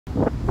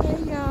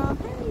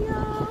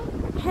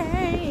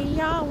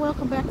y'all,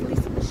 welcome back to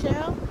Lisa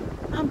Michelle.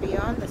 I'm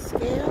Beyond the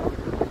Scale.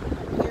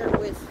 I'm here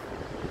with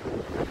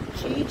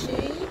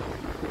Gigi.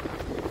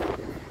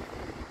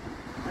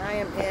 I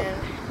am in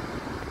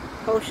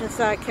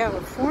Oceanside,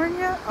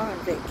 California on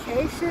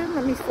vacation.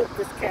 Let me flip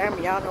this camera.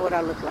 Y'all know what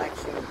I look like,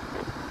 sure.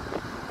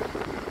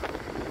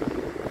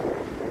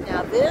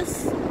 Now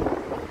this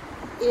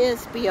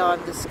is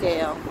Beyond the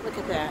Scale. Look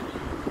at that.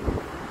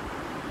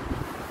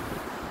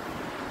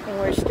 And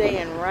we're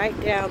staying right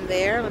down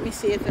there. Let me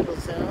see if it'll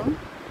zoom.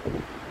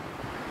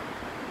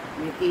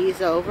 Let me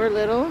ease over a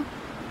little.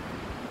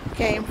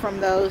 Came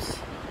from those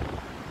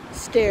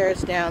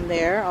stairs down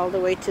there all the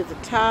way to the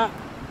top.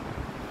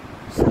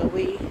 So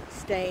we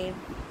staying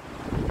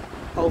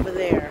over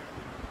there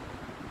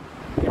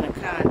in a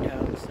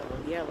condo. So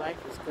yeah, life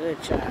is good,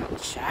 child.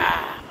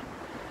 Child.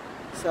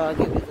 So I'll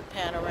give you the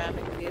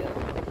panoramic view.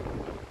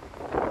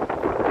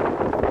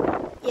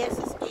 Yes,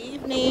 it's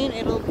evening.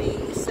 It'll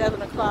be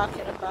 7 o'clock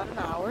in about an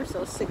hour,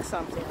 so 6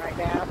 something right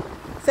now.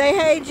 Say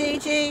hey,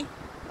 Gigi.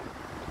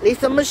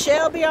 Lisa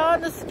Michelle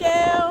Beyond the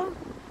Scale.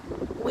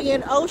 We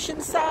in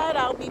Oceanside.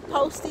 I'll be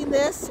posting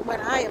this when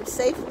I am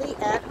safely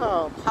at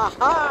home. Ha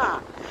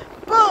ha!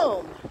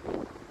 Boom!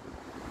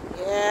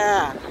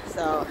 Yeah,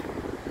 so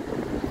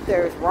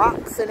there's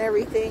rocks and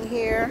everything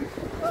here.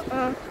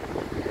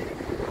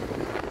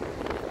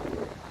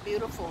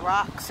 Beautiful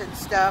rocks and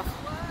stuff.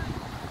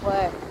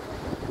 What?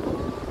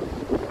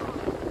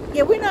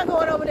 Yeah, we're not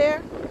going over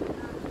there.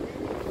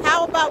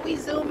 How about we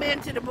zoom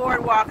into the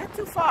boardwalk? It's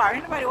too far.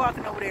 Ain't nobody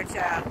walking over there,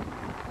 child.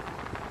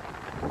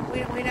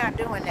 We're not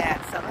doing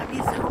that. So let me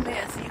zoom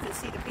in so you can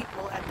see the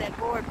people at that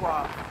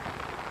boardwalk.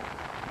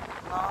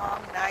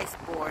 Long, nice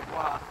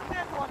boardwalk. We're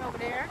not going over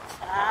there.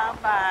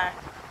 Child, bye.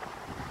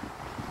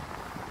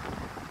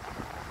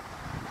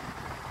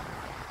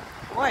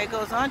 Boy, it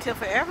goes on till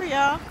forever,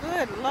 y'all.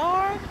 Good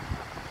Lord.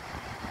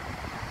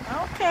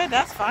 Okay,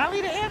 that's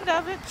finally the end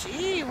of it.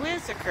 Gee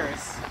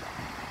whizzikers.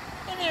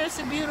 And there's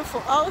a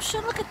beautiful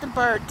ocean. Look at the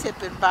bird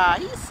tipping by.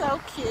 He's so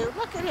cute.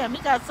 Look at him.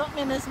 He got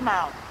something in his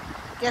mouth.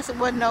 Guess it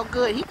wasn't no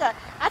good.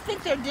 I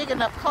think they're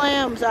digging up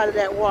clams out of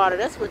that water.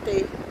 That's what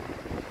they're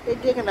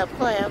digging up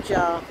clams,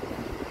 y'all.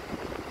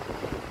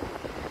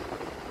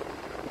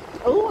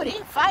 Oh, they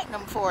ain't fighting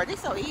them for it. They're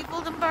so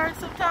evil, them birds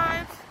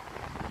sometimes.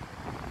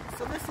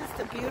 So this is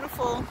the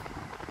beautiful,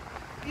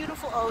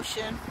 beautiful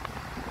ocean.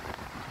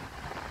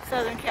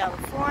 Southern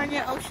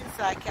California,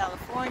 Oceanside,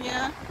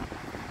 California.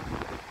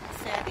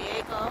 San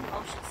Diego,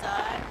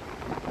 Oceanside.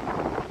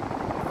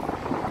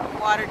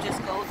 Water just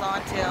goes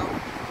on till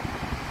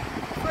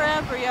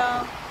forever,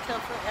 y'all. Till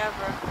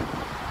forever.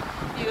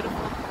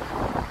 Beautiful.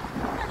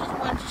 I just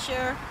wanted to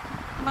share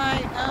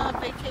my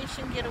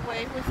vacation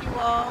getaway with you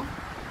all.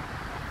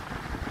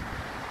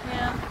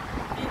 Yeah,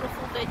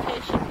 beautiful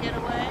vacation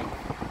getaway.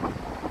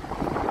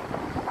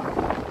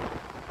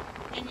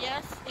 And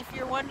yes, if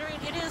you're wondering,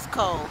 it is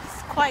cold.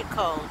 It's quite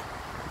cold.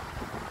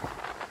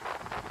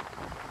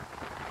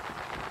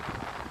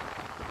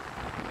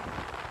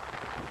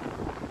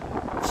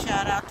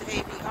 Shout out to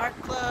AV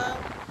Art Club.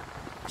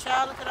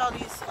 Child, look at all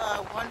these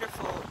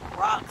wonderful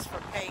rocks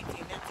for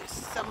painting.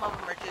 Some of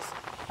them are just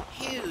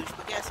huge,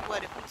 but guess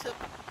what? If we took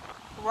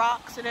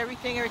rocks and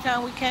everything every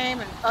time we came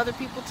and other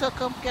people took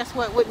them, guess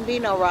what? Wouldn't be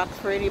no rocks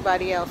for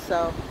anybody else.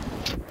 So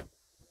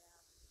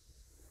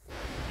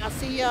I'll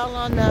see y'all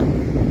on the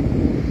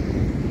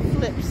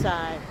flip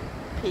side.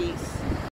 Peace.